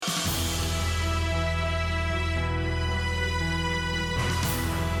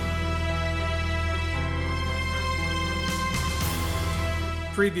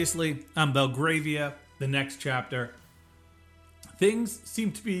Previously on Belgravia, the next chapter, things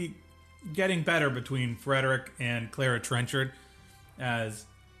seem to be getting better between Frederick and Clara Trenchard as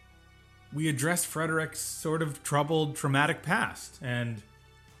we address Frederick's sort of troubled, traumatic past. And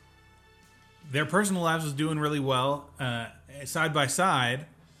their personal lives was doing really well, side by side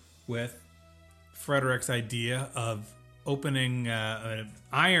with Frederick's idea of opening an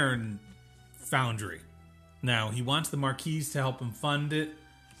iron foundry. Now, he wants the Marquise to help him fund it.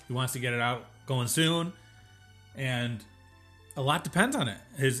 He wants to get it out going soon. And a lot depends on it.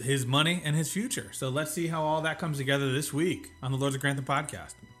 His money and his future. So let's see how all that comes together this week on the Lords of Grantham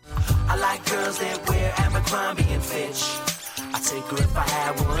podcast. I like girls that wear Abercrombie and Fitch. I take her if I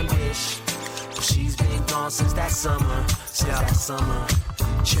had one wish. But she's been gone since that summer.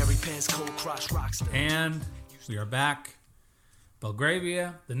 Cherry pants, cold crush, rocks. And we are back.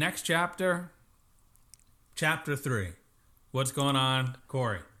 Belgravia, the next chapter. Chapter 3. What's going on,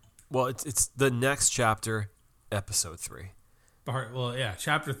 Corey? Well, it's the next chapter, episode 3. Part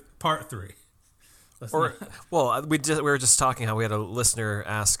 3. We were just talking how we had a listener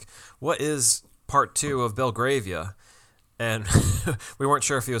ask, what is part 2 of Belgravia? And we weren't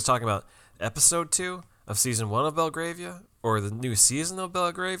sure if he was talking about episode 2 of season 1 of Belgravia, or the new season of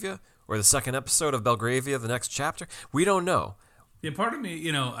Belgravia, or the second episode of Belgravia, the next chapter. We don't know. Yeah, part of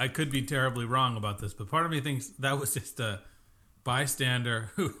me, I could be terribly wrong about this, but part of me thinks that was just a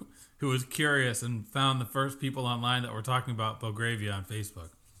bystander who was curious and found the first people online that were talking about Belgravia on Facebook.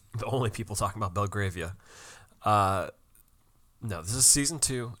 The only people talking about Belgravia. No, this is season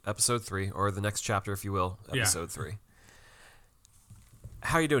 2, episode 3, or the next chapter, if you will, episode 3.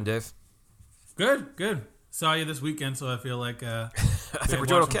 How are you doing, Dave? Good. Saw you this weekend, so I feel like I think we're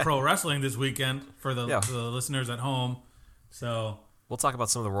doing okay. Pro wrestling this weekend for the listeners at home. So we'll talk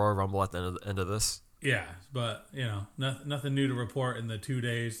about some of the Royal Rumble at the end of this. Yeah, but nothing new to report in the 2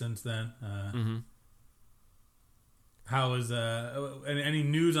 days since then. How is any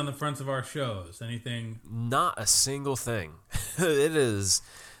news on the fronts of our shows? Anything? Not a single thing. It is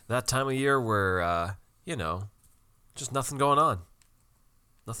that time of year where just nothing going on,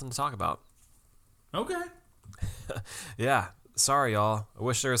 nothing to talk about. Okay. Yeah, sorry y'all. I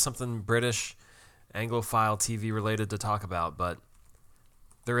wish there was something British, Anglophile TV related to talk about, but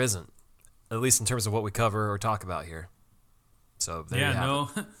there isn't. At least in terms of what we cover or talk about here. So there you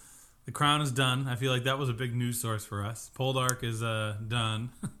have it. The Crown is done. I feel like that was a big news source for us. Poldark is done.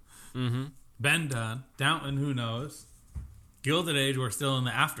 Mm-hmm. Ben done. Downton, who knows? Gilded Age, we're still in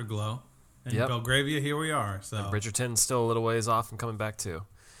the afterglow. And Belgravia, here we are. So and Bridgerton's still a little ways off from coming back too.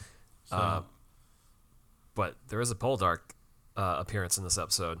 But there is a Poldark appearance in this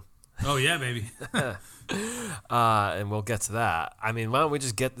episode. Oh yeah, baby. And we'll get to that. I mean, why don't we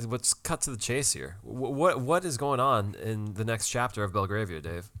just let's cut to the chase here. What is going on in the next chapter of Belgravia,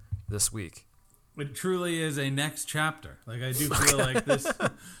 Dave, this week? It truly is a next chapter. Like, I do feel like this.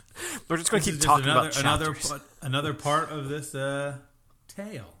 We're just going to keep talking about chapters. Another part of this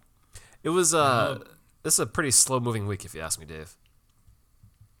tale. It was this is a pretty slow moving week, if you ask me, Dave.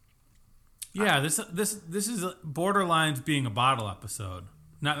 Yeah, this is borderlines being a bottle episode.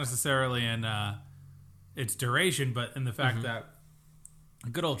 Not necessarily in its duration, but in the fact that a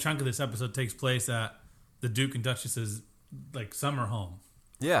good old chunk of this episode takes place at the Duke and Duchess's summer home.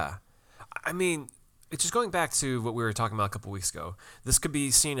 Yeah, I mean, it's just going back to what we were talking about a couple weeks ago. This could be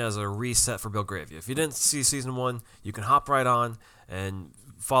seen as a reset for Belgravia. If you didn't see season 1, you can hop right on and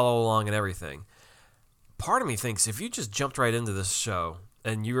follow along and everything. Part of me thinks if you just jumped right into this show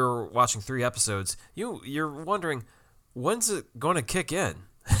and you were watching 3 episodes, you're wondering, when's it going to kick in?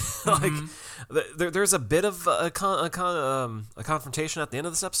 There's a bit of a confrontation at the end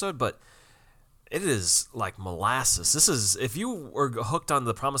of this episode, but it is like molasses. This is, if you were hooked on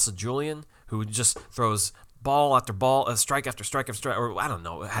the promise of Julian, who just throws ball after ball, strike after strike after strike, or I don't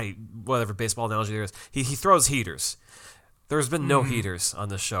know whatever baseball analogy there is. He throws heaters. There's been no heaters on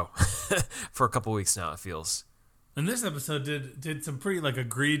this show for a couple weeks now, it feels. And this episode did some pretty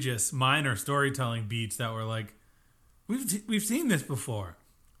egregious minor storytelling beats that were like, we've seen this before.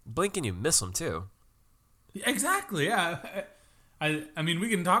 Blink and you miss them too. Exactly. Yeah. I mean, we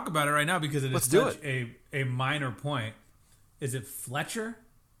can talk about it right now because it is such a minor point. Is it Fletcher?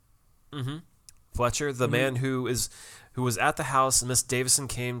 Mm-hmm. Fletcher, the man who was at the house, and Miss Davison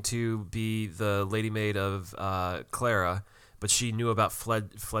came to be the lady maid of Clara, but she knew about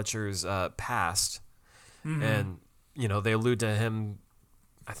Fletcher's past, and they allude to him.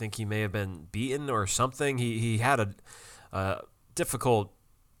 I think he may have been beaten or something. He had a difficult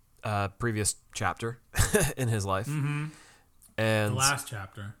previous chapter in his life. Mm-hmm. And the last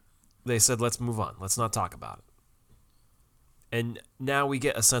chapter. They said, let's move on. Let's not talk about it. And now we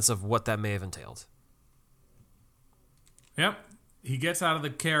get a sense of what that may have entailed. Yep. He gets out of the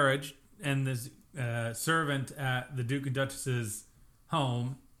carriage, and this servant at the Duke and Duchess's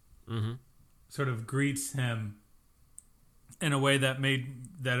home sort of greets him in a way that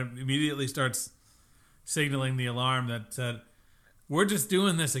immediately starts signaling the alarm that said, "We're just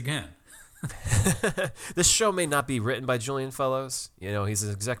doing this again." This show may not be written by Julian Fellows. He's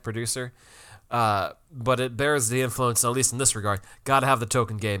an exec producer. But it bears the influence, at least in this regard. Got to have the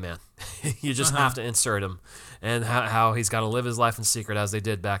token gay man. You just have to insert him, and how he's got to live his life in secret as they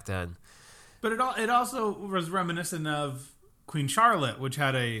did back then. But it also was reminiscent of Queen Charlotte, which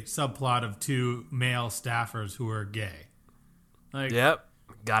had a subplot of two male staffers who were gay. Like, yep,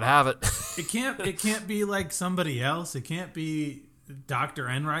 gotta have it. It can't be like somebody else. It can't be Dr.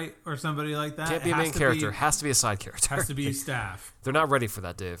 Enright or somebody like that. Can't be a main character. Has to be a side character. Has to be staff. They're not ready for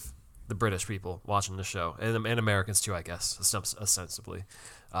that, Dave. The British people watching the show, and Americans too, I guess, ostensibly.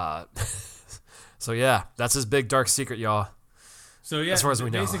 So yeah, that's his big dark secret, y'all. So yeah, as far as we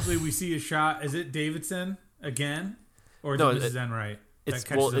know, basically we see a shot. Is it Davidson again, or is it Mrs. Enright that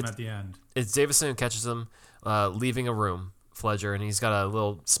catches him at the end? It's Davidson who catches him leaving a room, Fledger, and he's got a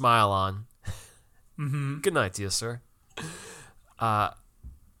little smile on. Good night to you, sir. And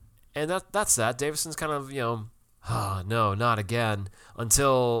that's that. Davidson's kind of no, not again.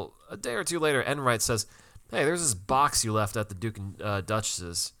 Until a day or two later, Enright says, "Hey, there's this box you left at the Duke and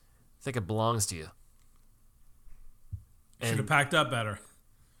Duchess's. I think it belongs to you." Should have packed up better.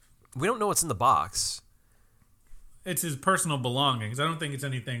 We don't know what's in the box. It's his personal belongings. I don't think it's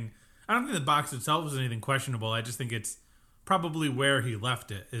anything. I don't think the box itself is anything questionable. I just think it's probably where he left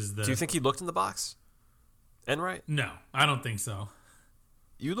it. Do you think he looked in the box, Enright? No, I don't think so.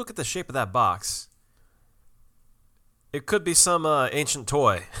 You look at the shape of that box. It could be some ancient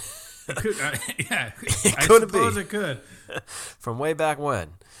toy. It could, yeah. I could suppose be. It could. From way back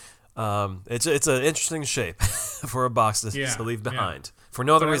when. It's an interesting shape for a box to leave behind. Yeah. For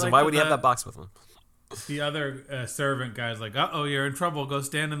no other reason. Why would he have that box with him? The other servant guy's like, "Uh-oh, you're in trouble. Go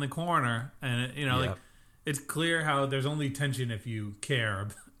stand in the corner." And, like, it's clear how there's only tension if you care,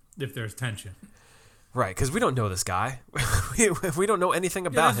 if there's tension. Right, because we don't know this guy. we don't know anything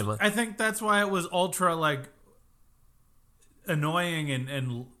about him. I think that's why it was ultra, like, annoying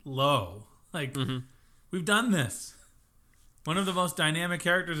and low. Like, we've done this. One of the most dynamic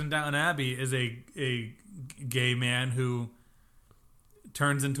characters in Downton Abbey is a gay man who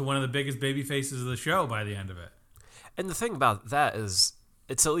turns into one of the biggest baby faces of the show by the end of it. And the thing about that is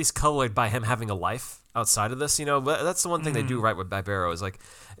it's at least colored by him having a life outside of this. But that's the one thing they do right with Barbero is, like,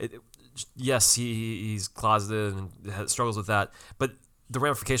 yes, he's closeted and struggles with that, but the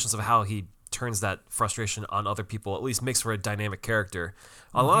ramifications of how he turns that frustration on other people at least makes for a dynamic character.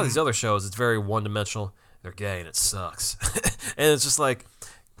 On a lot of these other shows, it's very one-dimensional. They're gay and it sucks. And it's just like,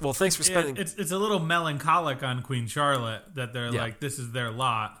 well, thanks for spending... It's a little melancholic on Queen Charlotte that they're like, this is their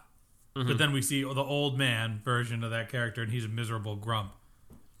lot. But then we see the old man version of that character, and he's a miserable grump.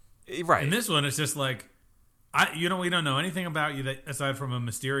 Right. In this one, it's just like, we don't know anything about you aside from a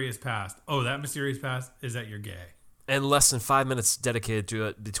mysterious past. Oh, that mysterious past is that you're gay. And less than 5 minutes dedicated to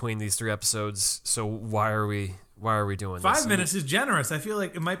it between these 3 episodes. So why are we doing this? 5 minutes is generous. I feel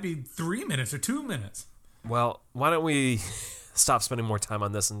like it might be 3 minutes or 2 minutes. Well, why don't we stop spending more time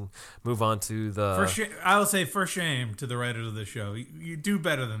on this and move on to the... I will say for shame to the writers of the show. You do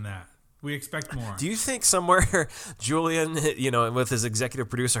better than that. We expect more. Do you think somewhere Julian, with his executive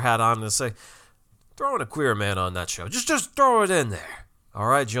producer hat on, and say, throw in a queer man on that show. Just throw it in there. All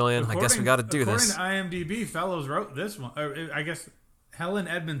right, Julian, I guess we got to do this. According to IMDb, Fellows wrote this one. I guess Helen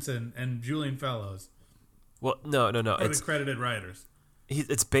Edmondson and Julian Fellows. Well, no. Are the credited writers.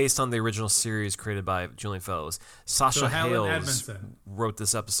 It's based on the original series created by Julian Fellows. Sasha Hales wrote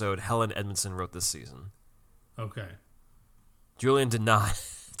this episode. Helen Edmondson wrote this season. Okay. Julian did not.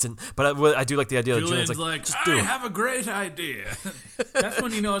 But I do like the idea that Julian's like, just do it. I have a great idea. That's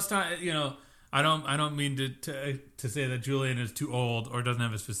when it's time. I don't mean to say that Julian is too old or doesn't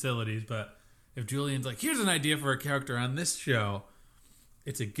have his facilities, but if Julian's like, here's an idea for a character on this show,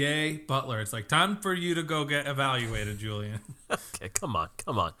 it's a gay butler. It's like, time for you to go get evaluated, Julian. Okay, come on.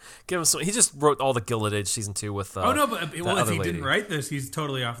 Give him some. He just wrote all the Gilded Age season 2 with. But if he didn't write this, he's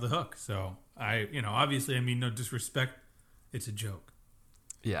totally off the hook. So obviously, no disrespect. It's a joke.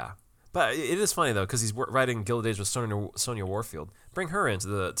 Yeah, but it is funny though because he's writing Gilded Age with Sonia Warfield. Bring her into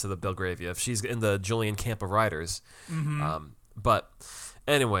the Belgravia if she's in the Julian camp of writers. But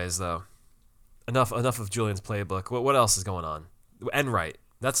anyways, though, enough of Julian's playbook. What else is going on? Enright.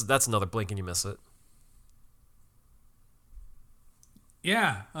 That's another blink and you miss it.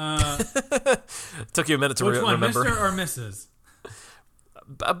 Yeah. Took you a minute to remember. Which one, Mr. or Mrs.?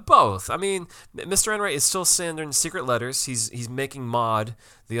 Both. I mean, Mr. Enright is still sending secret letters. He's making Maud,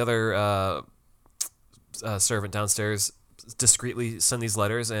 the other servant downstairs, discreetly send these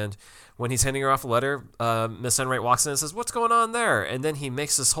letters, and when he's handing her off a letter, Miss Enright walks in and says, "What's going on there?" And then he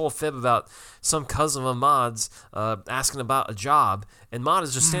makes this whole fib about some cousin of Maud's asking about a job, and Maud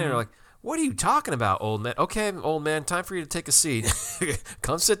is just standing there like, "What are you talking about, old man? Okay, old man, time for you to take a seat.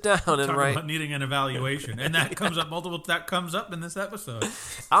 Come sit down and Talking write." about needing an evaluation, and that comes up That comes up in this episode.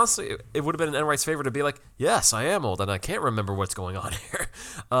 Honestly, it would have been in Enright's favor to be like, "Yes, I am old, and I can't remember what's going on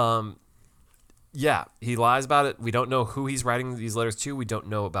here." Yeah, he lies about it. We don't know who he's writing these letters to. We don't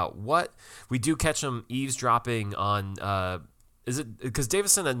know about what. We do catch him eavesdropping on. Is it because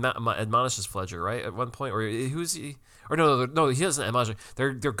Davison admonishes Fletcher, right, at one point, or who's he? Or no, he doesn't admonish.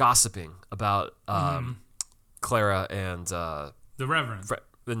 They're gossiping about Clara and the Reverend.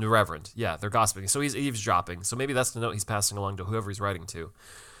 The Reverend. Yeah, they're gossiping. So he's eavesdropping. So maybe that's the note he's passing along to whoever he's writing to.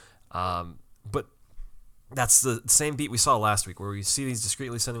 But that's the same beat we saw last week, where we see these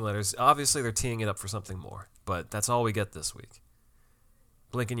discreetly sending letters. Obviously, they're teeing it up for something more, but that's all we get this week.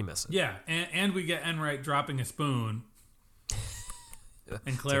 Blink and you miss it. Yeah, and we get Enright dropping a spoon,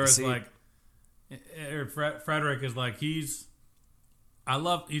 and Clara's like, Frederick is like, he's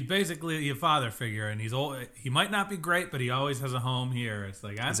basically a father figure, and he's old. He might not be great, but he always has a home here. It's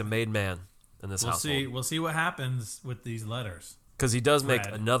like he's a made man in this household. We'll see what happens with these letters. Because he does make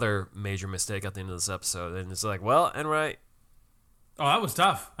another major mistake at the end of this episode. And it's like, well, Enright. Oh, that was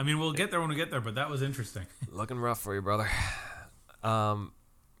tough. I mean, we'll get there when we get there, but that was interesting. Looking rough for you, brother.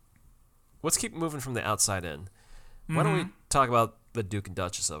 Let's keep moving from the outside in. Why don't we talk about the Duke and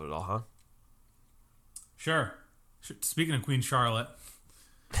Duchess of it all, huh? Sure. Speaking of Queen Charlotte,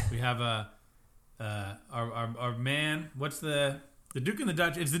 we have our man. What's the Duke and the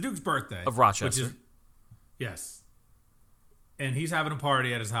Duchess? It's the Duke's birthday. Of Rochester. Yes. And he's having a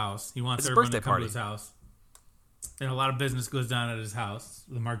party at his house. He wants it's everyone a birthday to come party. to his house. And a lot of business goes down at his house.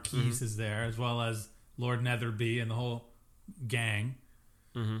 The Marquise is there, as well as Lord Netherby and the whole gang.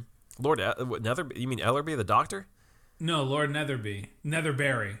 Mm-hmm. Lord Netherby? You mean Ellerby, the doctor? No, Lord Netherby.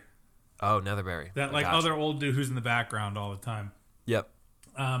 Netherberry. Oh, Netherberry. That other old dude who's in the background all the time. Yep.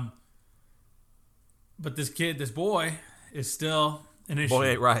 But this boy, is still an issue. Boy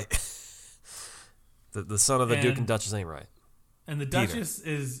ain't right. the son of the Duke and Duchess ain't right. And the Duchess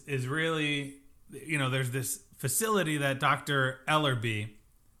is really, there's this facility that Dr. Ellerby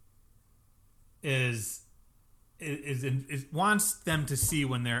wants them to see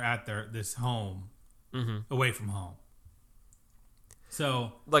when they're at this home, away from home.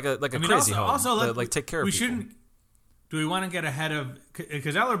 So like a crazy home. Also, take care of people. Shouldn't. Do we want to get ahead of?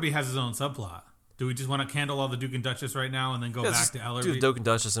 Because Ellerby has his own subplot. Do we just want to candle all the Duke and Duchess right now and then go back to Ellerby? Do the Duke and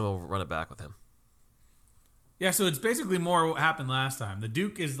Duchess and we'll run it back with him. Yeah, so it's basically more what happened last time. The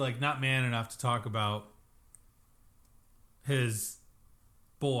Duke is not man enough to talk about his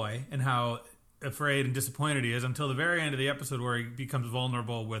boy and how afraid and disappointed he is until the very end of the episode, where he becomes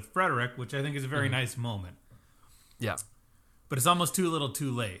vulnerable with Frederick, which I think is a very nice moment. Yeah. But it's almost too little too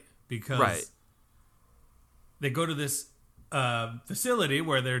late, because they go to this facility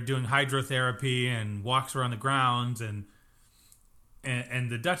where they're doing hydrotherapy and walks around the grounds, and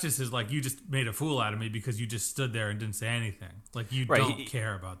the Duchess is like, you just made a fool out of me because you just stood there and didn't say anything. Like, you don't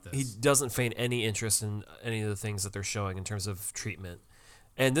care about this. He doesn't feign any interest in any of the things that they're showing in terms of treatment.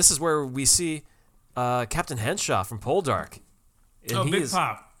 And this is where we see Captain Henshaw from Poldark. And Big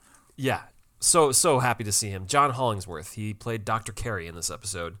Pop. Yeah. So happy to see him. John Hollingsworth. He played Dr. Carey in this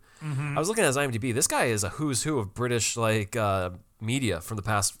episode. I was looking at his IMDb. This guy is a who's who of British media from the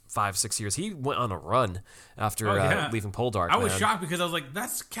past 5-6 years. He went on a run after leaving Poldark. I was shocked because I was like,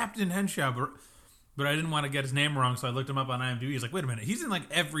 that's Captain Henshaw, but I didn't want to get his name wrong, so I looked him up on IMDb. He's like, wait a minute, he's in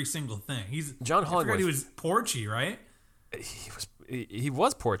every single thing. John Hollingsworth. I forgot he was Porchy, right? He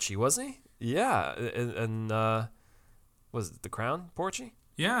was Porchy, wasn't he? Yeah, and was it The Crown Porchy?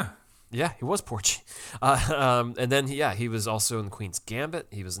 Yeah. Yeah, he was Porchy. And then, he was also in The Queen's Gambit.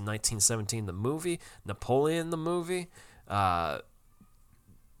 He was in 1917, the movie. Napoleon, the movie. Poldark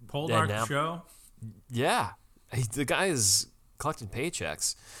show? Yeah. The guy is collecting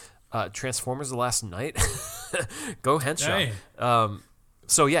paychecks. Transformers The Last Night. Go Henshaw. Hey.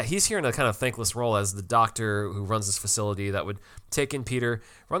 So, he's here in a kind of thankless role as the doctor who runs this facility that would take in Peter,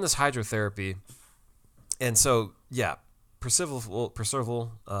 run this hydrotherapy. And so,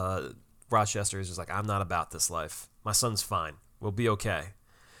 Percival Rochester is just like, I'm not about this life. My son's fine. We'll be okay.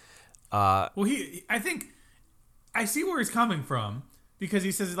 I think I see where he's coming from, because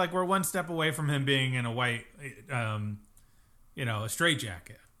he says we're one step away from him being in a white, a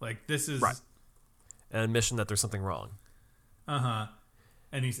straitjacket. This is right. An admission that there's something wrong. Uh-huh.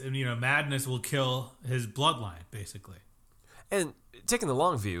 And he said, madness will kill his bloodline, basically. And taking the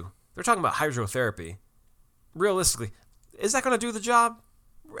long view, they're talking about hydrotherapy. Realistically, is that going to do the job?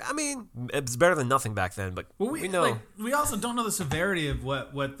 I mean, it's better than nothing back then, but we know. We also don't know the severity of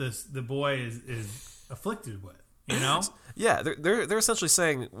what the boy is afflicted with. Yeah, they're essentially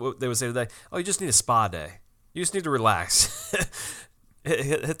saying what they would say today. Oh, you just need a spa day. You just need to relax.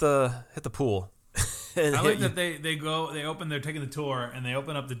 hit the pool. I like that they're taking the tour and they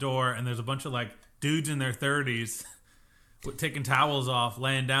open up the door and there's a bunch of like dudes in their 30s taking towels off,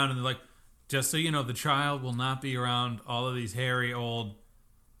 laying down, and they're like, just so you know, the child will not be around all of these hairy old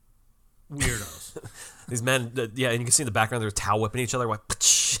weirdos. These men, and you can see in the background they're towel whipping each other. Like,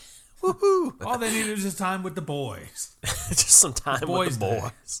 woohoo! All they needed was just time with the boys. Just some time with the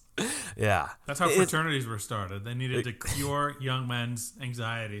boys. Yeah, that's how fraternities were started. They needed to cure young men's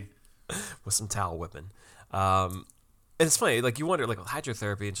anxiety with some towel whipping. And it's funny, like you wonder, like with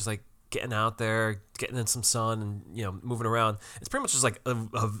hydrotherapy and just like getting out there, getting in some sun, and moving around. It's pretty much just like a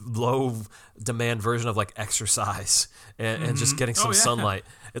low demand version of like exercise and just getting some sunlight.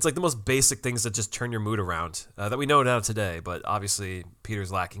 It's like the most basic things that just turn your mood around that we know now today. But obviously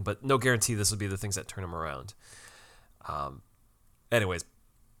Peter's lacking. But no guarantee this would be the things that turn him around. Anyways,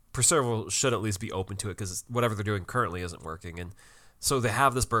 Percival should at least be open to it because whatever they're doing currently isn't working. And so they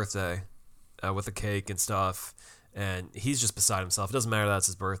have this birthday with the cake and stuff. And he's just beside himself. It doesn't matter that it's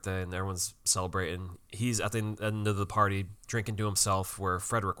his birthday and everyone's celebrating. He's at the end of the party drinking to himself where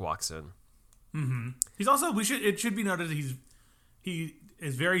Frederick walks in. Mm-hmm. He's also, it should be noted that he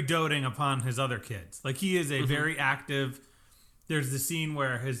is very doting upon his other kids. Like he is a very active. There's the scene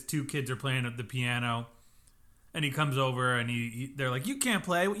where his two kids are playing at the piano and he comes over and they're like, you can't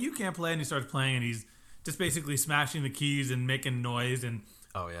play. And he starts playing and he's just basically smashing the keys and making noise and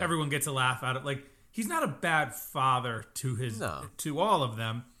everyone gets a laugh out of it. Like, he's not a bad father to all of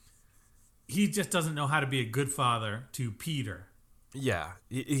them. He just doesn't know how to be a good father to Peter. Yeah,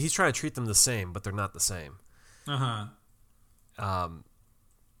 he's trying to treat them the same, but they're not the same. But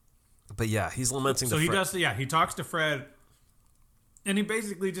yeah, he's lamenting. So he does. Yeah, he talks to Fred, and he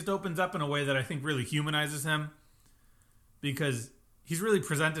basically just opens up in a way that I think really humanizes him, because he's really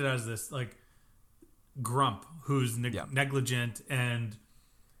presented as this like grump who's negligent and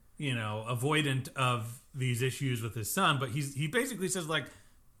avoidant of these issues with his son, but he basically says like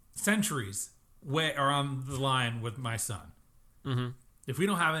centuries are on the line with my son. Mm-hmm. If we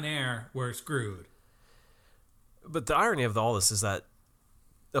don't have an heir, we're screwed. But the irony of all this is that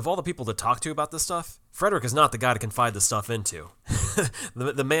of all the people to talk to about this stuff, Frederick is not the guy to confide this stuff into.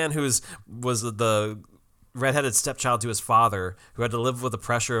 the man was the redheaded stepchild to his father, who had to live with the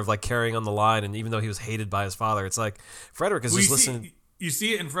pressure of like carrying on the line, and even though he was hated by his father, it's like Frederick is just listening. You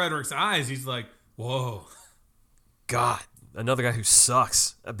see it in Frederick's eyes. He's like, whoa. God, another guy who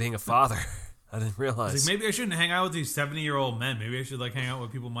sucks at being a father. I didn't realize. Like, maybe I shouldn't hang out with these 70-year-old men. Maybe I should like hang out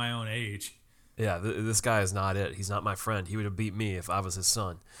with people my own age. Yeah, this guy is not it. He's not my friend. He would have beat me if I was his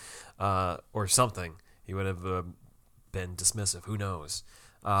son. Or something. He would have been dismissive. Who knows?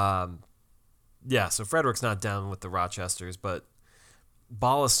 Yeah, so Frederick's not down with the Rochesters, but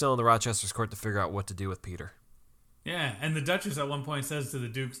Ball is still in the Rochesters' court to figure out what to do with Peter. Yeah, and the Duchess at one point says to the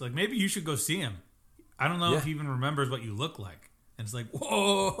Dukes, like, maybe you should go see him. I don't know if he even remembers what you look like. And it's like,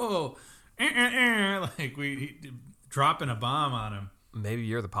 whoa, like we dropping a bomb on him. Maybe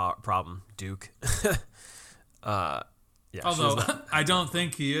you're the problem, Duke. Yeah. Although I don't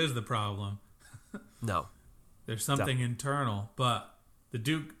think he is the problem. No, there's something internal. But the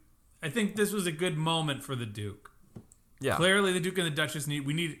Duke, I think this was a good moment for the Duke. Yeah, clearly the Duke and the Duchess we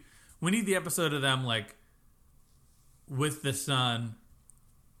need the episode of them like with the son,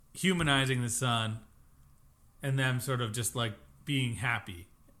 humanizing the son, and them sort of just like being happy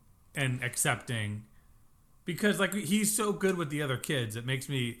and accepting. Because like he's so good with the other kids, it makes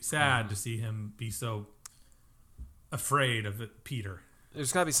me sad to see him be so afraid of Peter.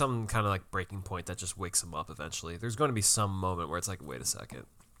 There's got to be some kind of like breaking point that just wakes him up eventually. There's going to be some moment where it's like, wait a second.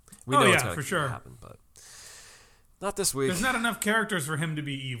 We know it's going to happen, but not this week. There's not enough characters for him to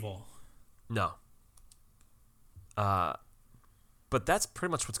be evil. No. But that's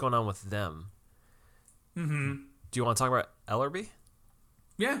pretty much what's going on with them. Mm-hmm. Do you want to talk about Ellerby?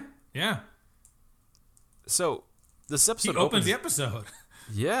 Yeah. So this episode opens the episode.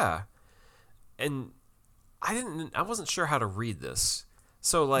 Yeah, and I wasn't sure how to read this.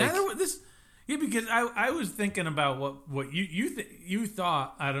 So like because I was thinking about what you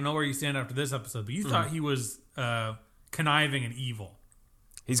thought. I don't know where you stand after this episode, but you thought he was conniving and evil.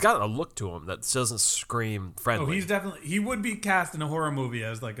 He's got a look to him that doesn't scream friendly. Oh, he would be cast in a horror movie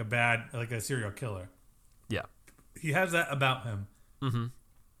as like a serial killer. Yeah, he has that about him. Mm-hmm.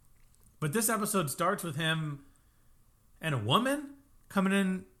 But this episode starts with him and a woman coming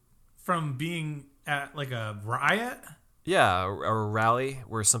in from being at like a riot. Yeah, a rally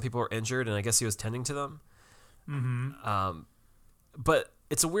where some people were injured, and I guess he was tending to them. But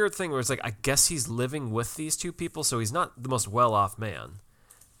it's a weird thing where it's like, I guess he's living with these two people, so he's not the most well-off man.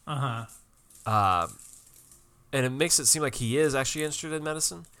 And it makes it seem like he is actually interested in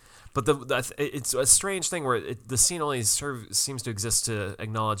medicine. But it's a strange thing where the scene only seems to exist to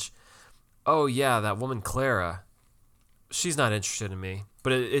acknowledge, oh yeah, that woman Clara, she's not interested in me.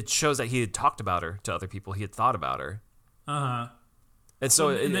 But it shows that he had talked about her to other people. He had thought about her. And so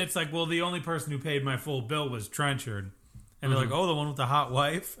it's like, well, the only person who paid my full bill was Trenchard. And they're like, oh, the one with the hot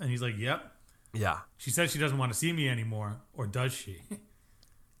wife? And he's like, yep. Yeah. She says she doesn't want to see me anymore. Or does she?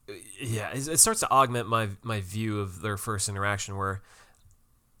 Yeah, it starts to augment my view of their first interaction, where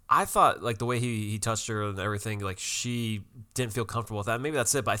I thought, like, the way he touched her and everything, like, she didn't feel comfortable with that. Maybe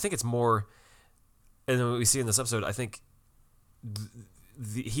that's it, but I think it's more, and then what we see in this episode, I think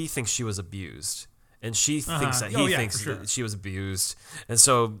he thinks she was abused. And she thinks that he thinks that she was abused. And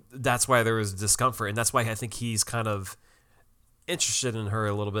so that's why there was discomfort. And that's why I think he's kind of interested in her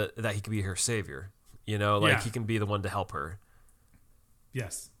a little bit, that he could be her savior. You know, like he can be the one to help her.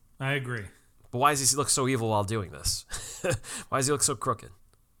 Yes, I agree. But why does he look so evil while doing this? Why does he look so crooked?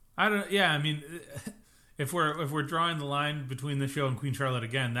 I don't. Yeah, I mean, if we're drawing the line between this show and Queen Charlotte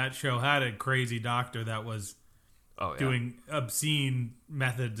again, that show had a crazy doctor that was doing obscene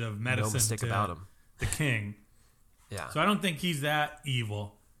methods of medicine. No mistake about him. The king. Yeah. So I don't think he's that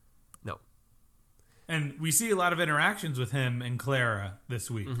evil. No. And we see a lot of interactions with him and Clara this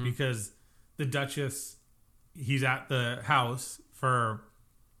week because the Duchess, he's at the house for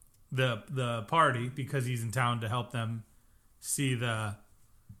the party because he's in town to help them see the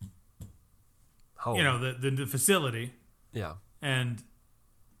the facility. Yeah. And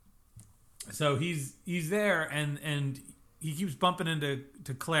so he's there and he keeps bumping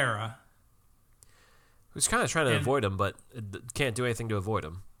into Clara, who's kind of trying to avoid him, but can't do anything to avoid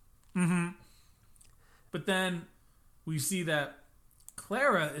him. But then we see that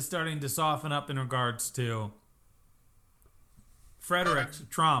Clara is starting to soften up in regards to Frederick's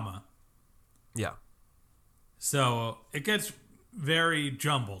trauma. Yeah. So it gets very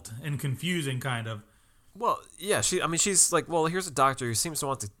jumbled and confusing, kind of. Well, yeah, she's like, well, here's a doctor who seems to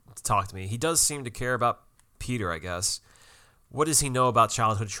want to talk to me. He does seem to care about Peter, I guess. What does he know about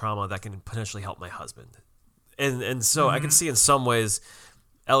childhood trauma that can potentially help my husband? And so I can see in some ways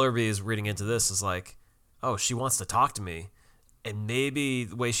Ellerby is reading into this as like, oh, she wants to talk to me. And maybe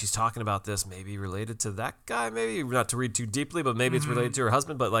the way she's talking about this may be related to that guy. Maybe not to read too deeply, but maybe it's related to her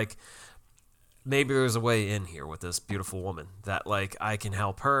husband. But like, maybe there's a way in here with this beautiful woman that like I can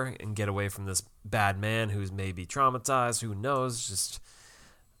help her and get away from this bad man who's maybe traumatized. Who knows? Just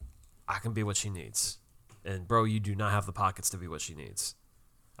I can be what she needs. And bro, you do not have the pockets to be what she needs.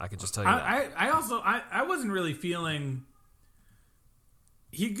 I can just tell you that. I wasn't really feeling.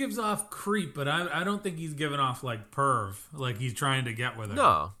 He gives off creep, but I don't think he's giving off like perv, like he's trying to get with her.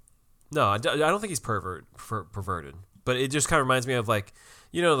 No, I don't think he's perverted. But it just kind of reminds me of like,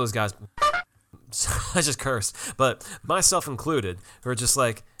 you know, those guys. I just cursed, but myself included, who are just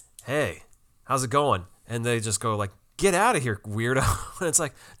like, hey, how's it going? And they just go like, get out of here, weirdo. And it's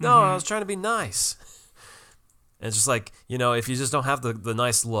like, no, I was trying to be nice. And it's just like, you know, if you just don't have the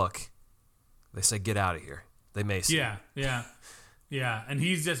nice look, they say, get out of here. They mace you. Yeah. And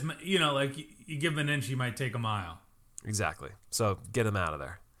he's just, you know, like you give him an inch, you might take a mile. Exactly. So get him out of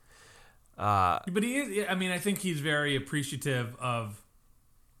there. But he is, I mean, I think he's very appreciative of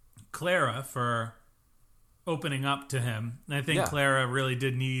Clara for opening up to him. And I think Clara really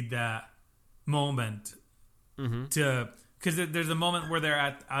did need that moment to, because there's a moment where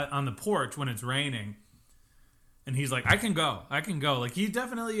they're on the porch when it's raining. And he's like, I can go. Like, he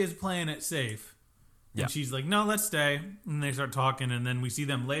definitely is playing it safe. And she's like, no, let's stay. And they start talking. And then we see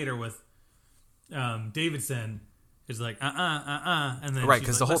them later with Davidson is like, And then right,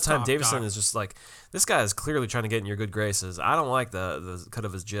 because like, the whole time Davidson Doc. is just like, this guy is clearly trying to get in your good graces. I don't like the cut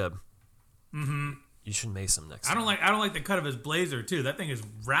of his jib. You should mace him next time. I don't like the cut of his blazer, too. That thing is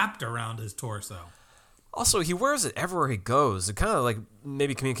wrapped around his torso. Also, he wears it everywhere he goes. It kind of like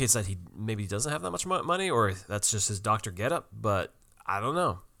maybe communicates that he maybe doesn't have that much money, or that's just his doctor getup. But I don't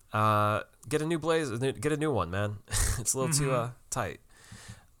know. Get a new blazer. Get a new one, man. It's a little too tight.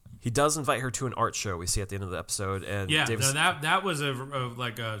 He does invite her to an art show we see at the end of the episode, and that was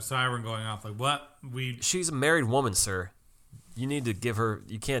like a siren going off. Like, what? She's a married woman, sir. You need to give her.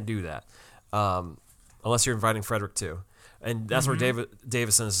 You can't do that, unless you're inviting Frederick too. And that's where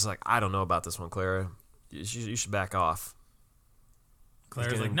Davison is just like, I don't know about this one, Clara. You should back off.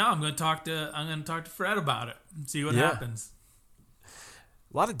 Claire's like, no, I'm going to talk to Fred about it and see what happens.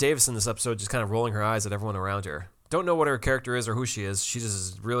 A lot of Davis in this episode just kind of rolling her eyes at everyone around her. Don't know what her character is or who she is. She just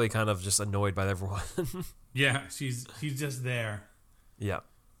is really kind of just annoyed by everyone. Yeah, she's just there. Yeah.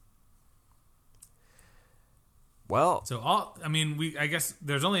 Well, so I guess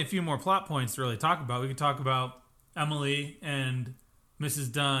there's only a few more plot points to really talk about. We can talk about Emily and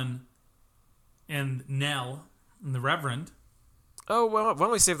Mrs. Dunn and Nell and the Reverend. Oh, well, why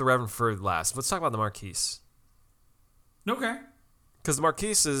don't we save the Reverend for last? Let's talk about the Marquise. Okay. Because the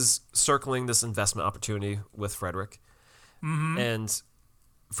Marquise is circling this investment opportunity with Frederick. Mm-hmm. And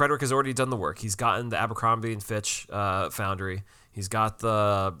Frederick has already done the work. He's gotten the Abercrombie and Fitch foundry. He's got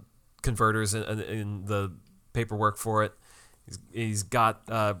the converters in the paperwork for it. He's got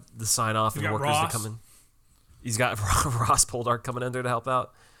the sign-off and the workers that come in. He's got Ross Poldark coming in there to help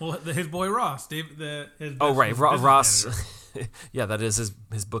out. Well, his boy Ross. Ross. Yeah, that is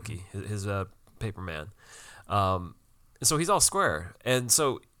his bookie, his paper man. So he's all square. And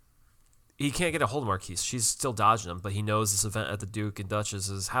so he can't get a hold of Marquise. She's still dodging him, but he knows this event at the Duke and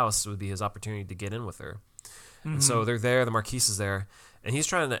Duchess's house would be his opportunity to get in with her. Mm-hmm. And so they're there, the Marquise is there, and he's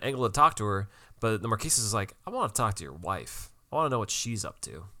trying to angle to talk to her, but the Marquise is like, I want to talk to your wife. I want to know what she's up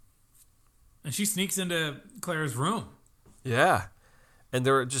to. And she sneaks into Claire's room. Yeah. And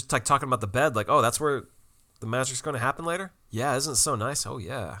they're just like talking about the bed, like, oh, that's where the magic's going to happen later? Yeah, isn't it so nice? Oh,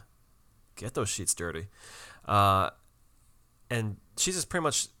 yeah. Get those sheets dirty. And she's just pretty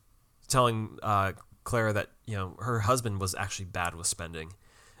much telling Clara that, her husband was actually bad with spending.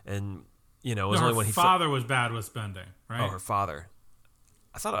 And, it was only when her father was bad with spending, right? Oh, her father.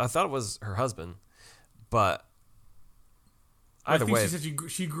 I thought it was her husband, but either way. She said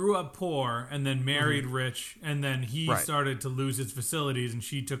she grew up poor and then married rich, and then he started to lose his facilities and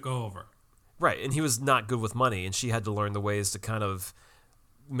she took over. Right, and he was not good with money, and she had to learn the ways to kind of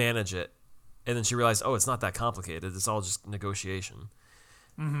manage it. And then she realized, oh, it's not that complicated. It's all just negotiation.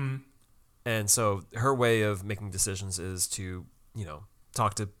 Mm-hmm. And so her way of making decisions is to,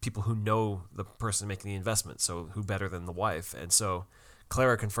 talk to people who know the person making the investment. So who better than the wife? And so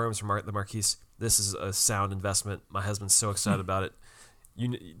Clara confirms from the Marquise, this is a sound investment. My husband's so excited about it.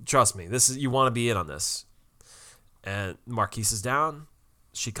 You trust me. You want to be in on this. And Marquise is down.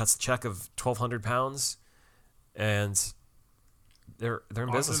 She cuts the check of £1,200, and they're in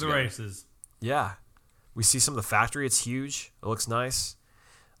business. The races. Yeah, we see some of the factory. It's huge. It looks nice.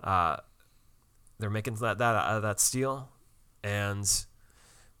 They're making that steel, and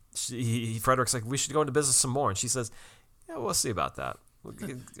Frederick's like, we should go into business some more, and she says, yeah, we'll see about that.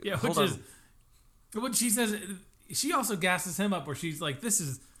 Yeah, what she says. She also gasses him up, where she's like,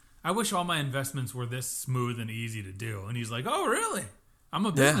 I wish all my investments were this smooth and easy to do, and he's like, oh really? I'm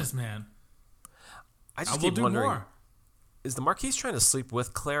a businessman. I just keep wondering, is the Marquise trying to sleep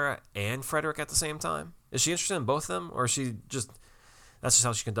with Clara and Frederick at the same time? Is she interested in both of them, or is she that's just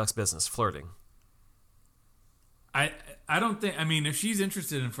how she conducts business, flirting? I don't think, if she's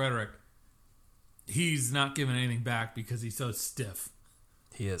interested in Frederick, he's not giving anything back because he's so stiff.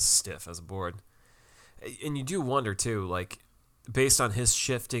 He is stiff as a board. And you do wonder, too, like, based on his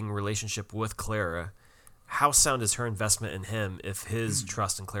shifting relationship with Clara, how sound is her investment in him if his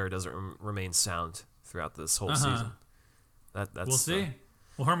trust in Clara doesn't remain sound throughout this whole season? That's we'll see.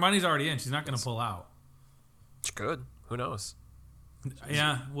 Well, her money's already in. She's not going to pull out. She could. Who knows?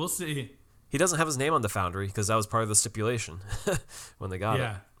 Yeah, we'll see. He doesn't have his name on the foundry because that was part of the stipulation when they got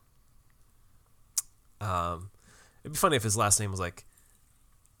it. It'd be funny if his last name was like,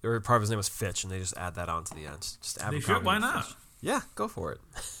 or part of his name was Fitch, and they just add that on to the end. Just they should. Why not? Fitch. Yeah, go for it.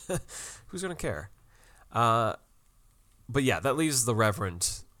 Who's gonna care? But yeah, that leaves the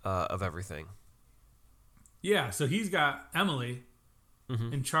Reverend of everything. Yeah, so he's got Emily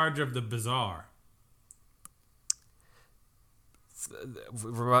in charge of the bazaar.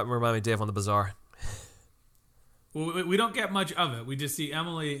 Remind me, Dave, on the bazaar. Well, we don't get much of it. We just see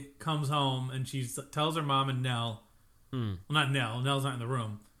Emily comes home and she tells her mom and Nell, well, not Nell, Nell's not in the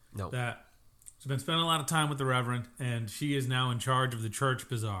room, that she's been spending a lot of time with the Reverend and she is now in charge of the church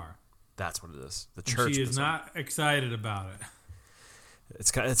bazaar. That's what it is. The church bazaar. She is not excited about it.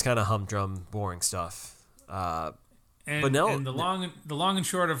 It's kind of humdrum, boring stuff. And the long and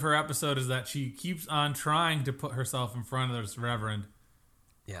short of her episode is that she keeps on trying to put herself in front of this Reverend.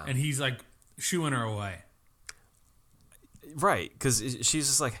 Yeah. And he's like shooing her away. Right, because she's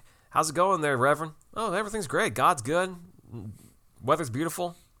just like, how's it going there, Reverend? Oh, everything's great. God's good. Weather's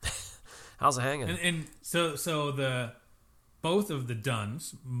beautiful. How's it hanging? And so both of the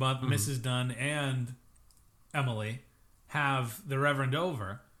Dunns, Mrs. Dunn and Emily, have the Reverend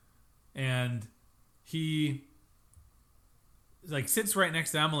over, and he like sits right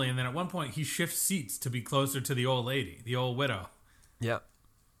next to Emily, and then at one point he shifts seats to be closer to the old lady, the old widow. Yep.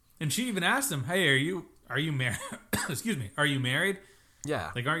 And she even asked him, "Hey, are you married? Excuse me, are you married?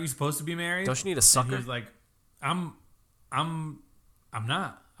 Yeah. Like, aren't you supposed to be married? Don't you need a sucker?" And he's like, I'm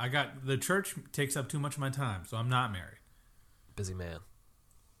not. The church takes up too much of my time, so I'm not married. Busy man.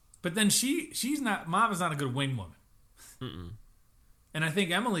 But then Mom is not a good wing woman. Mm-mm. And I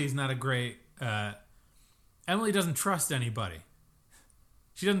think Emily's not a great. Emily doesn't trust anybody.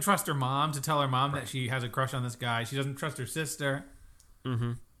 She doesn't trust her mom to tell her mom that she has a crush on this guy. She doesn't trust her sister.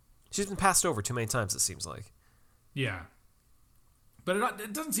 Mm-hmm. She's been passed over too many times, it seems like. Yeah. But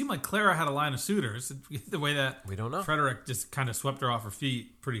it doesn't seem like Clara had a line of suitors. The way that we don't know. Frederick just kind of swept her off her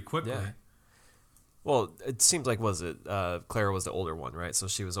feet pretty quickly. Yeah. Well, it seems like, Clara was the older one, right? So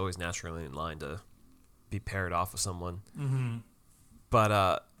she was always naturally in line to be paired off with someone. Mm-hmm.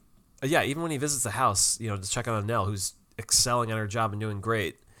 But, yeah, even when he visits the house, to check on Nell, who's excelling at her job and doing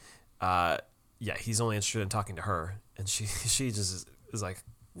great, he's only interested in talking to her. And she just is like,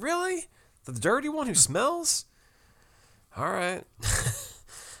 really? The dirty one who smells? All right.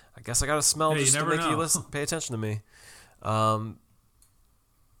 I guess I got to smell just to make you pay attention to me.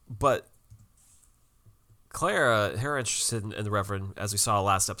 But Clara, her interest in the Reverend, as we saw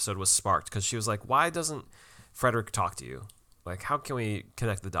last episode, was sparked because she was like, why doesn't Frederick talk to you? Like, how can we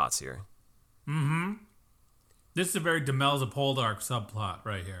connect the dots here? Mm-hmm. This is a very Demelza Poldark subplot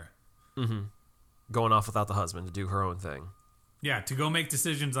right here. Mm-hmm. Going off without the husband to do her own thing. Yeah, to go make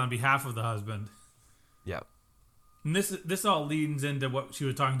decisions on behalf of the husband. Yeah. And this all leads into what she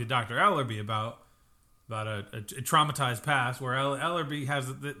was talking to Dr. Ellerby about a traumatized past, where Ellerby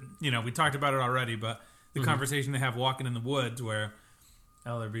has, we talked about it already, but the conversation they have walking in the woods, where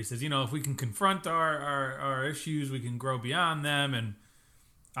Ellerby says, if we can confront our issues, we can grow beyond them, and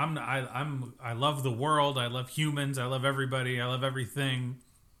I love the world, I love humans, I love everybody, I love everything,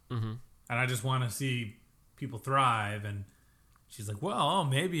 and I just want to see people thrive. And she's like, well,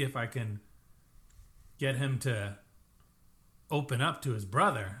 maybe if I can get him to open up to his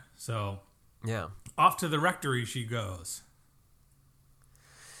brother. So yeah, off to the rectory she goes.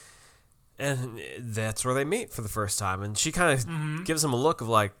 And that's where they meet for the first time. And she kind of gives him a look of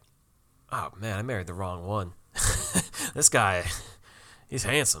like, oh man, I married the wrong one. This guy, he's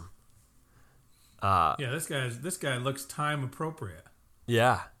handsome. This guy looks time appropriate.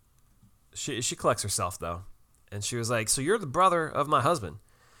 Yeah. She collects herself though. And she was like, so you're the brother of my husband.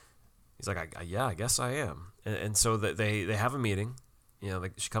 He's like, yeah, I guess I am. And so they have a meeting.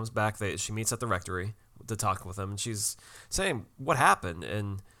 She comes back. She meets at the rectory to talk with him, and she's saying what happened.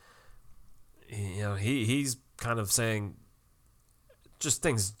 And he's kind of saying, just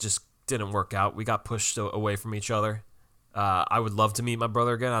things just didn't work out. We got pushed away from each other. I would love to meet my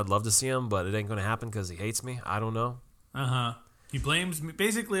brother again. I'd love to see him, but it ain't going to happen because he hates me. I don't know. He blames me.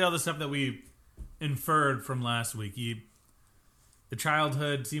 Basically all the stuff that we inferred from last week. The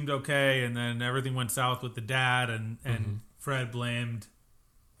childhood seemed okay, and then everything went south with the dad, and Fred blamed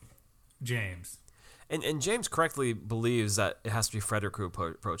James. And James correctly believes that it has to be Frederick who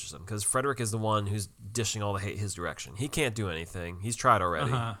approaches him, because Frederick is the one who's dishing all the hate his direction. He can't do anything. He's tried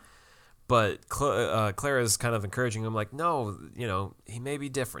already. But Clara is kind of encouraging him, like, no, he may be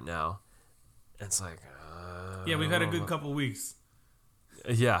different now. And it's like, yeah, we've had a good couple weeks.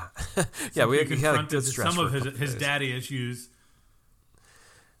 Yeah. Yeah, we had a good stretch. Some of his daddy issues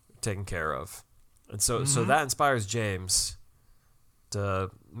taken care of. And so that inspires James to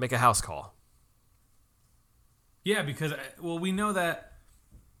make a house call. Yeah, because we know that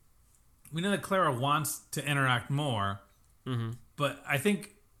Clara wants to interact more, but I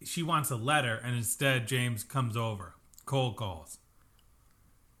think she wants a letter, and instead James comes over, cold calls.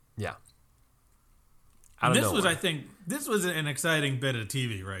 Yeah. I think this was an exciting bit of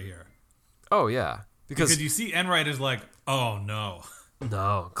TV right here. Oh yeah, because you see Enright is like, oh no.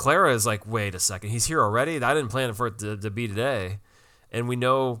 No, Clara is like, wait a second, he's here already? I didn't plan for it to be today. And we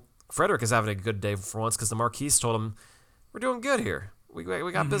know Frederick is having a good day for once because the Marquise told him, we're doing good here. We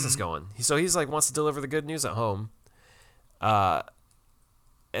got business going. So he's like, wants to deliver the good news at home.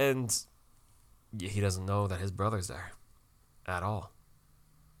 And he doesn't know that his brother's there at all.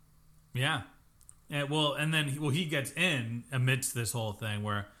 Yeah. And then he gets in amidst this whole thing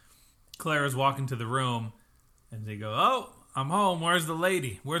where Clara's walking to the room and they go, oh, I'm home. Where's the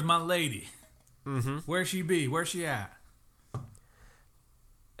lady? Where's my lady? Where's she be? Where's she at?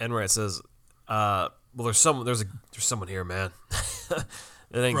 Enright says, well, there's someone here, man.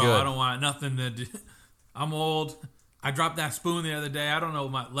 It ain't Bro, good. I don't want nothing to do. I'm old. I dropped that spoon the other day. I don't know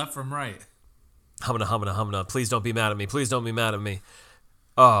my left from right. Humana. Please don't be mad at me. Please don't be mad at me.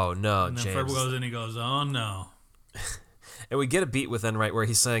 Oh, no, and then James. Fred goes in, he goes, oh, no. And we get a beat with Enright where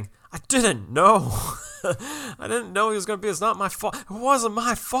he's saying, I didn't know. I didn't know he was going to be. It's not my fault. It wasn't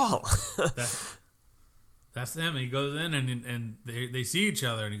my fault. That's him. He goes in and they see each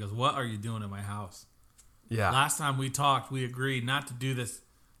other and he goes, what are you doing in my house? Yeah. Last time we talked, we agreed not to do this,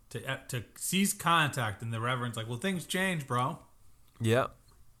 to cease contact. And the Reverend's like, well, things change, bro. Yep.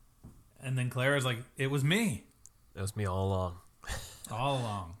 And then Clara's like, it was me. It was me all along. All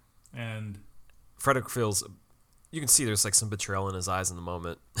along. And Frederick feels, you can see there's like some betrayal in his eyes in the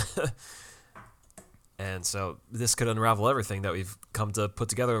moment. And so this could unravel everything that we've come to put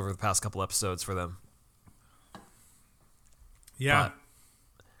together over the past couple episodes for them. yeah.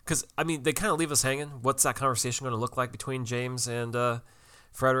 Because, I mean, they kind of leave us hanging. What's that conversation going to look like between James and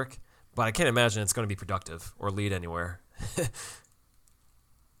Frederick? But I can't imagine it's going to be productive or lead anywhere.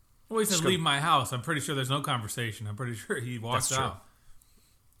 Well, he said, leave my house. I'm pretty sure there's no conversation. I'm pretty sure he walks out.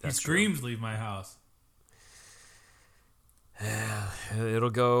 He screams, leave my house. Yeah,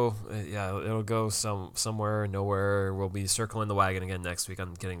 it'll go. It'll go somewhere, nowhere. We'll be circling the wagon again next week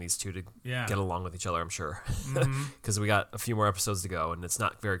on getting these two to get along with each other. I'm sure, because we got a few more episodes to go, and it's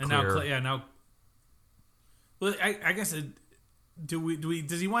not very clear. Now. Well, I guess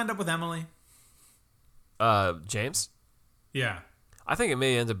does he wind up with Emily? James. Yeah. I think it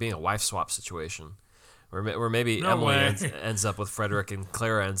may end up being a wife swap situation, where maybe Emily ends up with Frederick and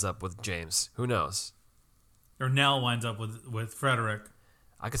Clara ends up with James. Who knows? Or Nell winds up with Frederick.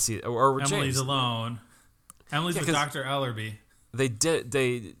 I could see it. Or with Emily's James. Emily's alone. Emily's with Dr. Ellerby. They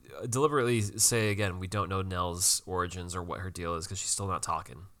deliberately say again, we don't know Nell's origins or what her deal is because she's still not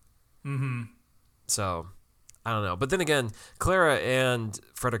talking. Mm-hmm. So, I don't know. But then again, Clara and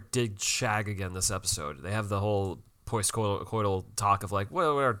Frederick did shag again this episode. They have the whole post-coital talk of like,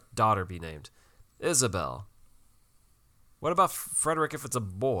 what would our daughter be named? Isabel. What about Frederick if it's a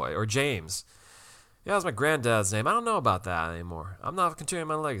boy? Or James? Yeah, that's my granddad's name. I don't know about that anymore. I'm not continuing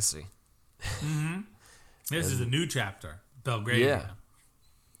my legacy. Mm-hmm. This is a new chapter. Belgravia.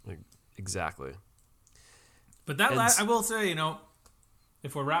 Yeah. Exactly. But I will say,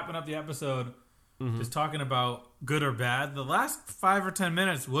 if we're wrapping up the episode, just talking about good or bad, the last 5 or 10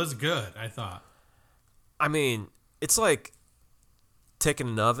 minutes was good, I thought. I mean, it's like taking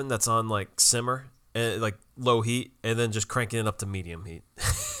an oven that's on like simmer, and like low heat, and then just cranking it up to medium heat.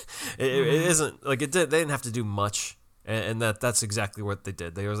 It isn't like it did. They didn't have to do much, and that's exactly what they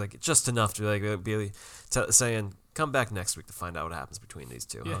did. They was like just enough to like be saying, "Come back next week to find out what happens between these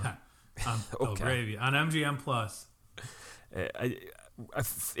two." Yeah, huh? Belgravia on MGM Plus.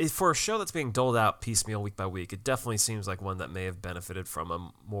 For a show that's being doled out piecemeal week by week, it definitely seems like one that may have benefited from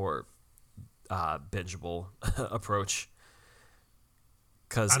a more bingeable approach.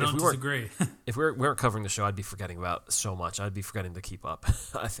 Because I don't disagree. If we weren't covering the show, I'd be forgetting about so much. I'd be forgetting to keep up,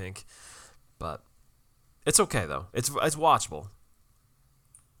 I think. But it's okay, though. It's watchable.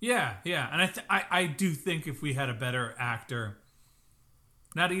 Yeah. And I do think if we had a better actor,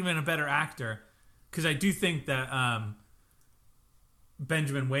 not even a better actor, because I do think that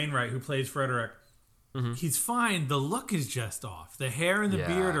Benjamin Wainwright, who plays Frederick, he's fine. The look is just off. The hair and the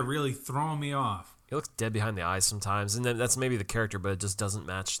beard are really throwing me off. He looks dead behind the eyes sometimes, and then that's maybe the character, but it just doesn't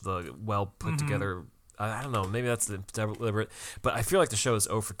match the well put together. I don't know. Maybe that's the deliberate. But I feel like the show is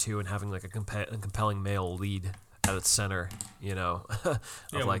 0 for 2 and having like a compelling male lead at its center.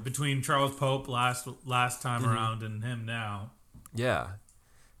 Like between Charles Pope last time around and him now. Yeah,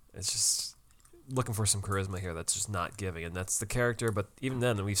 it's just looking for some charisma here that's just not giving, and that's the character. But even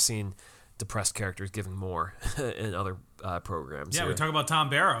then, we've seen depressed characters giving more in other programs. Yeah, we talk about Tom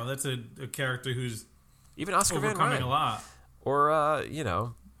Barrow. That's a character who's even Oscar Van overcoming Ryn. a lot. Or I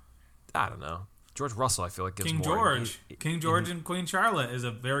don't know. George Russell, I feel like gives King more. King George and Queen Charlotte is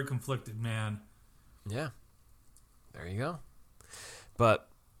a very conflicted man. Yeah, there you go. But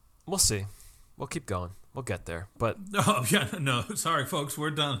we'll see. We'll keep going. We'll get there. But sorry, folks,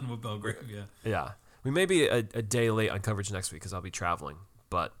 we're done with Belgravia. Yeah, we may be a day late on coverage next week because I'll be traveling,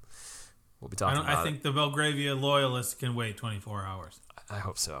 but we'll be talking about it. I think the Belgravia loyalists can wait 24 hours. I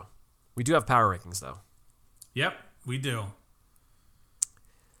hope so. We do have power rankings, though. Yep, we do.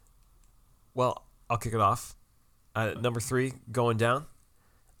 Well, I'll kick it off. Number 3, going down,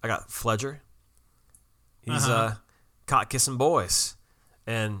 I got Fletcher. He's caught kissing boys,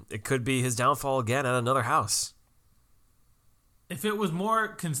 and it could be his downfall again at another house. If it was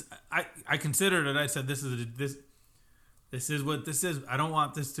more, I considered it. I said, this is what this is. I don't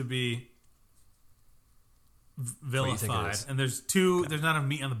want this to be vilified. And there's not enough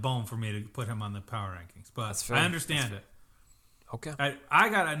meat on the bone for me to put him on the power rankings. But I understand it. Okay. I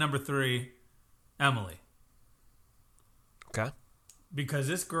got at number 3, Emily. Okay. Because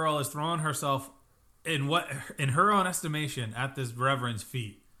this girl is throwing herself in her own estimation, at this reverend's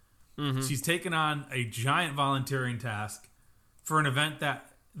feet, she's taken on a giant volunteering task for an event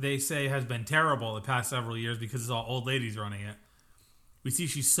that they say has been terrible the past several years because it's all old ladies running it. We see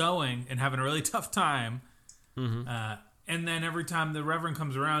she's sewing and having a really tough time. And then every time the reverend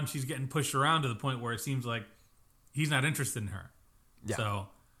comes around, she's getting pushed around to the point where it seems like he's not interested in her. Yeah. So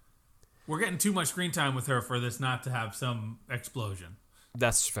we're getting too much screen time with her for this not to have some explosion.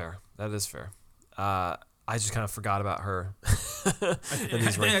 That's fair. That is fair. I just kind of forgot about her.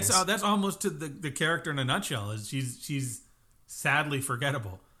 That's almost to the character in a nutshell. Is she's sadly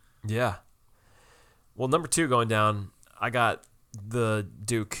forgettable. Yeah. Well, number 2 going down, I got the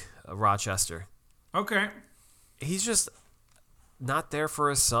Duke of Rochester. Okay. He's just not there for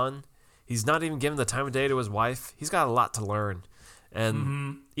his son. He's not even giving the time of day to his wife. He's got a lot to learn.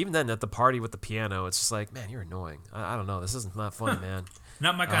 And even then at the party with the piano, it's just like, man, you're annoying. I don't know. This isn't not funny, man.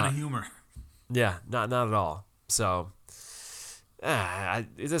 Not my kind of humor. Yeah, not at all. So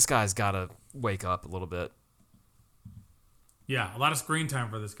this guy's got to wake up a little bit. Yeah, a lot of screen time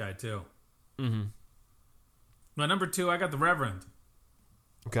for this guy, too. But number 2, I got the Reverend.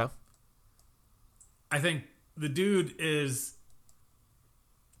 Okay. I think the dude is...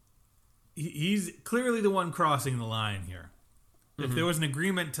 He's clearly the one crossing the line here. If there was an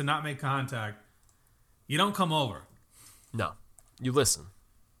agreement to not make contact, you don't come over. No. You listen.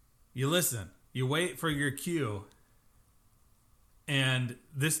 You listen. You wait for your cue. And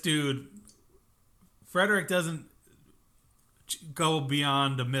this dude, Frederick doesn't go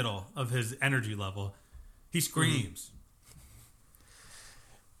beyond the middle of his energy level. He screams.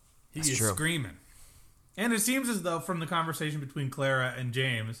 He is screaming. And it seems as though from the conversation between Clara and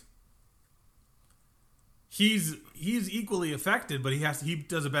James, he's equally affected, but he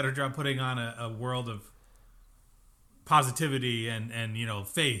does a better job putting on a world of positivity and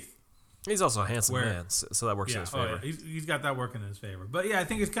faith. He's also a handsome man, so that works in his favor. Yeah. He's got that working in his favor. But yeah, I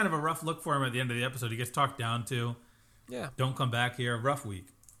think it's kind of a rough look for him at the end of the episode. He gets talked down to. Yeah. Don't come back here. Rough week.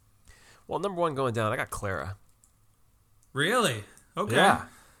 Well, number 1 going down, I got Clara. Really? Okay. Yeah.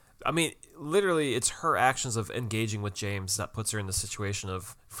 I mean, literally, it's her actions of engaging with James that puts her in the situation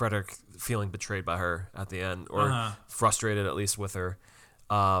of Frederick feeling betrayed by her at the end, or frustrated at least with her.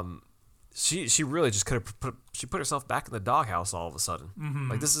 She really just could have put herself back in the doghouse all of a sudden.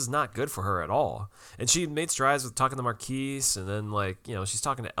 Like, this is not good for her at all. And she made strides with talking to Marquise, and then she's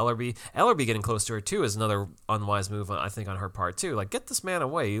talking to Ellerby. Ellerby getting close to her too is another unwise move, I think, on her part too. Like, get this man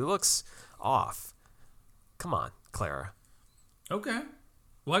away. He looks off. Come on, Clara. Okay.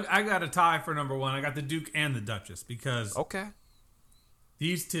 Well, I got a tie for number 1. I got the Duke and the Duchess because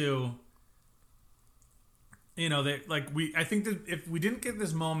these two, I think that if we didn't get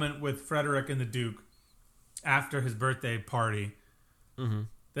this moment with Frederick and the Duke after his birthday party,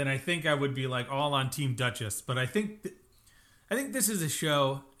 then I think I would be like all on Team Duchess. But I think this is a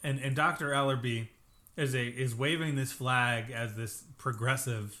show, and Dr. Ellerby is waving this flag as this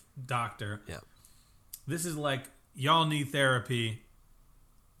progressive doctor. Yeah, this is like y'all need therapy.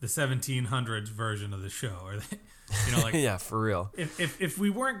 The 1700s version of the show, or yeah, for real. If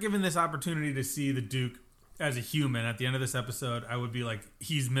we weren't given this opportunity to see the Duke as a human at the end of this episode, I would be like,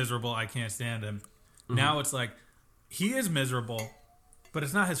 he's miserable. I can't stand him. Now it's like he is miserable, but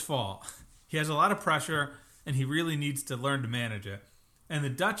it's not his fault. He has a lot of pressure, and he really needs to learn to manage it. And the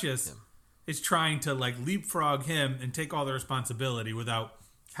Duchess is trying to leapfrog him and take all the responsibility without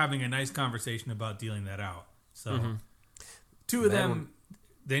having a nice conversation about dealing that out. So two of them.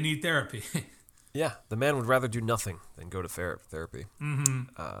 They need therapy. Yeah, the man would rather do nothing than go to therapy.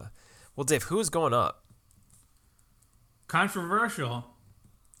 Well, Dave, who is going up? Controversial.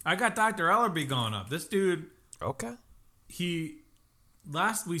 I got Dr. Ellerby going up. This dude. Okay.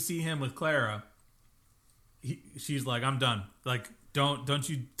 Last we see him with Clara, she's like, I'm done. Like, don't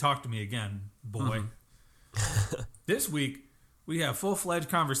you talk to me again, boy. This week, we have full-fledged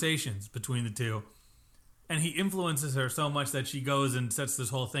conversations between the two. And he influences her so much that she goes and sets this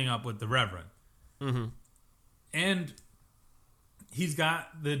whole thing up with the Reverend. And he's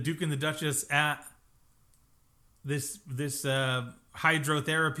got the Duke and the Duchess at this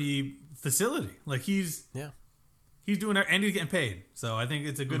hydrotherapy facility. Like, he's doing it, and he's getting paid. So I think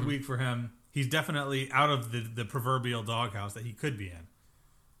it's a good week for him. He's definitely out of the proverbial doghouse that he could be in.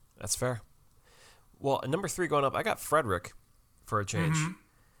 That's fair. Well, at number 3 going up, I got Frederick for a change.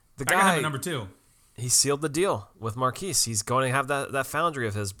 The guy, I got him at number 2. He sealed the deal with Marquise. He's going to have that foundry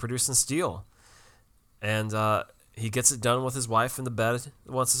of his producing steel. And he gets it done with his wife in the bed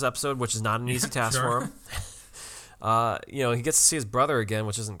once this episode, which is not an easy task for him. He gets to see his brother again,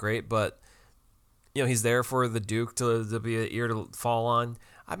 which isn't great, but he's there for the Duke to be an ear to fall on.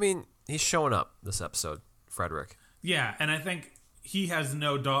 I mean, he's showing up this episode, Frederick. Yeah, and I think he has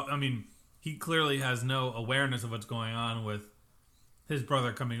he clearly has no awareness of what's going on with his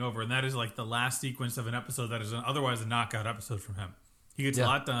brother coming over, and that is like the last sequence of an episode that is otherwise a knockout episode from him. He gets a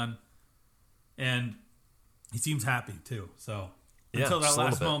lot done, and he seems happy too. So until that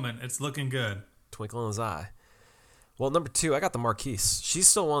last moment, it's looking good. Twinkle in his eye. Well, number 2, I got the Marquise. She's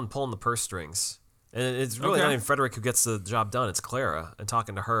still one pulling the purse strings, and it's really not even Frederick who gets the job done. It's Clara, and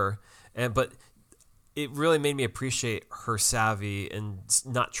talking to her, but it really made me appreciate her savvy and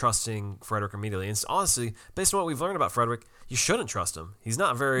not trusting Frederick immediately. And honestly, based on what we've learned about Frederick, you shouldn't trust him. He's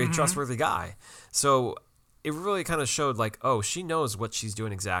not a very trustworthy guy. So it really kind of showed like, oh, she knows what she's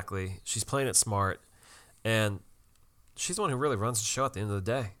doing exactly. She's playing it smart. And she's the one who really runs the show at the end of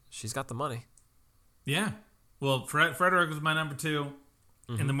the day. She's got the money. Yeah. Well, Frederick was my number 2.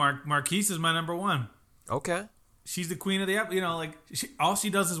 And the Marquise is my number 1. Okay. She's the queen of the episode. All she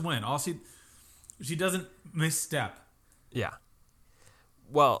does is win. She doesn't misstep. Yeah.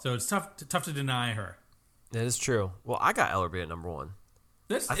 Well, so it's tough to deny her. That is true. Well, I got Ellerby at number 1.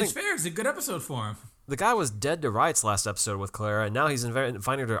 It's fair. It's a good episode for him. The guy was dead to rights last episode with Clara, and now he's inviting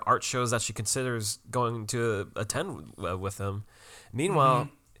her to art shows that she considers going to attend with him. Meanwhile,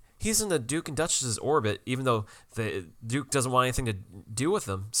 he's in the Duke and Duchess's orbit, even though the Duke doesn't want anything to do with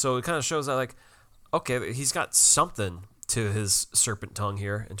him. So it kind of shows that, like, okay, he's got something to his serpent tongue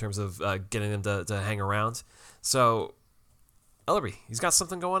here in terms of getting him to hang around. So, Ellerby, he's got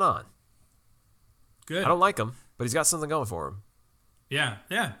something going on. Good. I don't like him, but he's got something going for him. Yeah,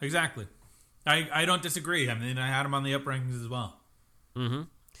 exactly. I don't disagree. I mean, I had him on the up rankings as well. Mm-hmm.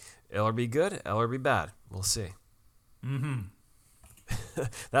 Ellerby good, Ellerby bad. We'll see. Mm-hmm.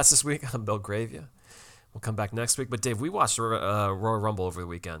 That's this week on Belgravia. We'll come back next week. But, Dave, we watched Royal Rumble over the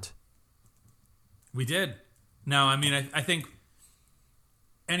weekend. We did. Now, I mean, I think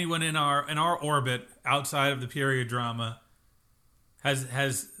anyone in our orbit outside of the period drama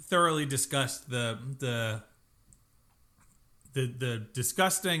has thoroughly discussed the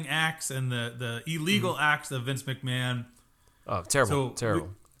disgusting acts and the illegal acts of Vince McMahon. Oh, terrible, terrible.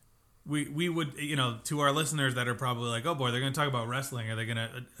 We would, to our listeners that are probably like, oh boy, they're going to talk about wrestling. Are they going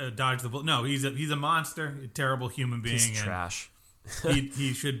to dodge the bullet? No, he's a monster, a terrible human being. Piece of trash.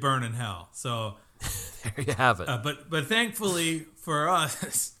 he should burn in hell. So there you have it. But thankfully for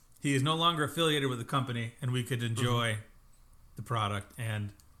us, he is no longer affiliated with the company, and we could enjoy the product.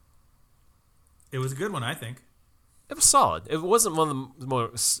 And it was a good one, I think. It was solid. It wasn't one of the more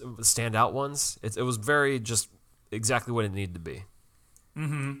standout ones. It was very just exactly what it needed to be.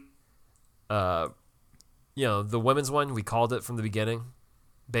 Mm-hmm. The women's one, we called it from the beginning.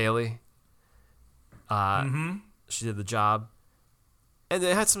 Bailey. She did the job. And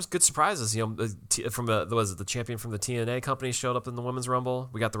they had some good surprises. From the champion from the TNA company showed up in the Women's Rumble.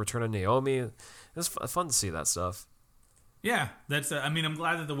 We got the return of Naomi. It was fun to see that stuff. Yeah, that's. I'm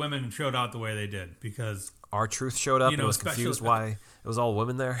glad that the women showed out the way they did because R-Truth showed up and was confused why it was all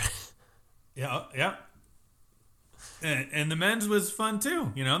women there. Yeah. And the men's was fun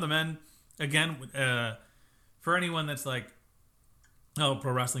too. The men, again, for anyone that's like, oh,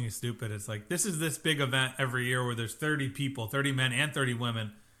 pro wrestling is stupid. It's like, this is this big event every year where there's 30 people, 30 men and 30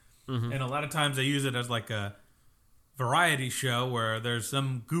 women. Mm-hmm. And a lot of times they use it as like a variety show where there's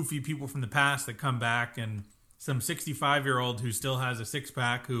some goofy people from the past that come back and some 65-year-old who still has a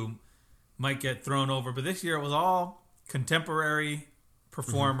six-pack who might get thrown over. But this year it was all contemporary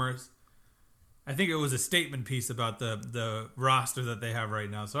performers. Mm-hmm. I think it was a statement piece about the roster that they have right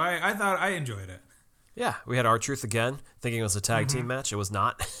now. So I thought I enjoyed it. Yeah, we had R-Truth again, thinking it was a tag team match. It was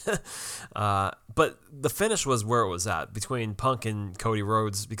not. But the finish was where it was at, between Punk and Cody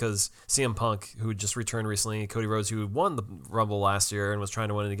Rhodes, because CM Punk, who just returned recently, Cody Rhodes, who won the Rumble last year and was trying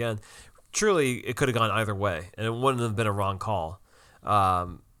to win it again, truly it could have gone either way, and it wouldn't have been a wrong call.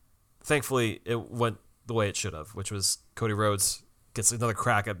 Thankfully, it went the way it should have, which was Cody Rhodes gets another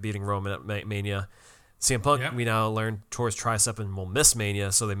crack at beating Roman at Mania. CM Punk, we now learned, tore his tricep and will miss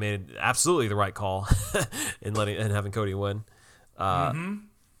Mania, so they made absolutely the right call in having Cody win. But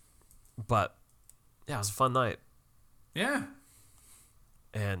yeah, it was a fun night. Yeah,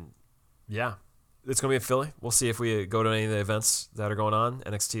 and yeah, it's gonna be in Philly. We'll see if we go to any of the events that are going on,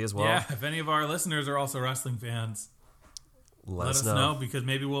 NXT as well. Yeah, if any of our listeners are also wrestling fans, let us know because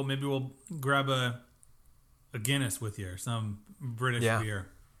maybe we'll grab a Guinness with you or some British beer.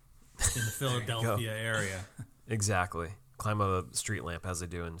 In the Philadelphia area. Exactly. Climb a street lamp as they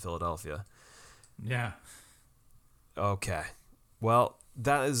do in Philadelphia. Yeah. Okay. Well,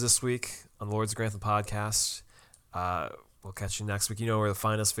 that is this week on the Lords of Grantham podcast. We'll catch you next week. You know where to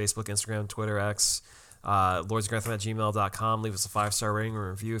find us: Facebook, Instagram, Twitter, X. lordsgrantham@gmail.com. Leave us a 5-star rating or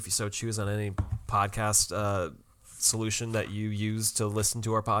review if you so choose on any podcast solution that you use to listen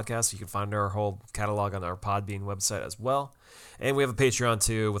to our podcast. You can find our whole catalog on our Podbean website as well. And we have a Patreon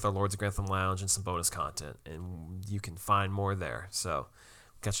too with our Lords of Grantham Lounge and some bonus content. And you can find more there. So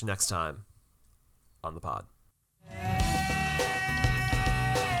catch you next time on the pod.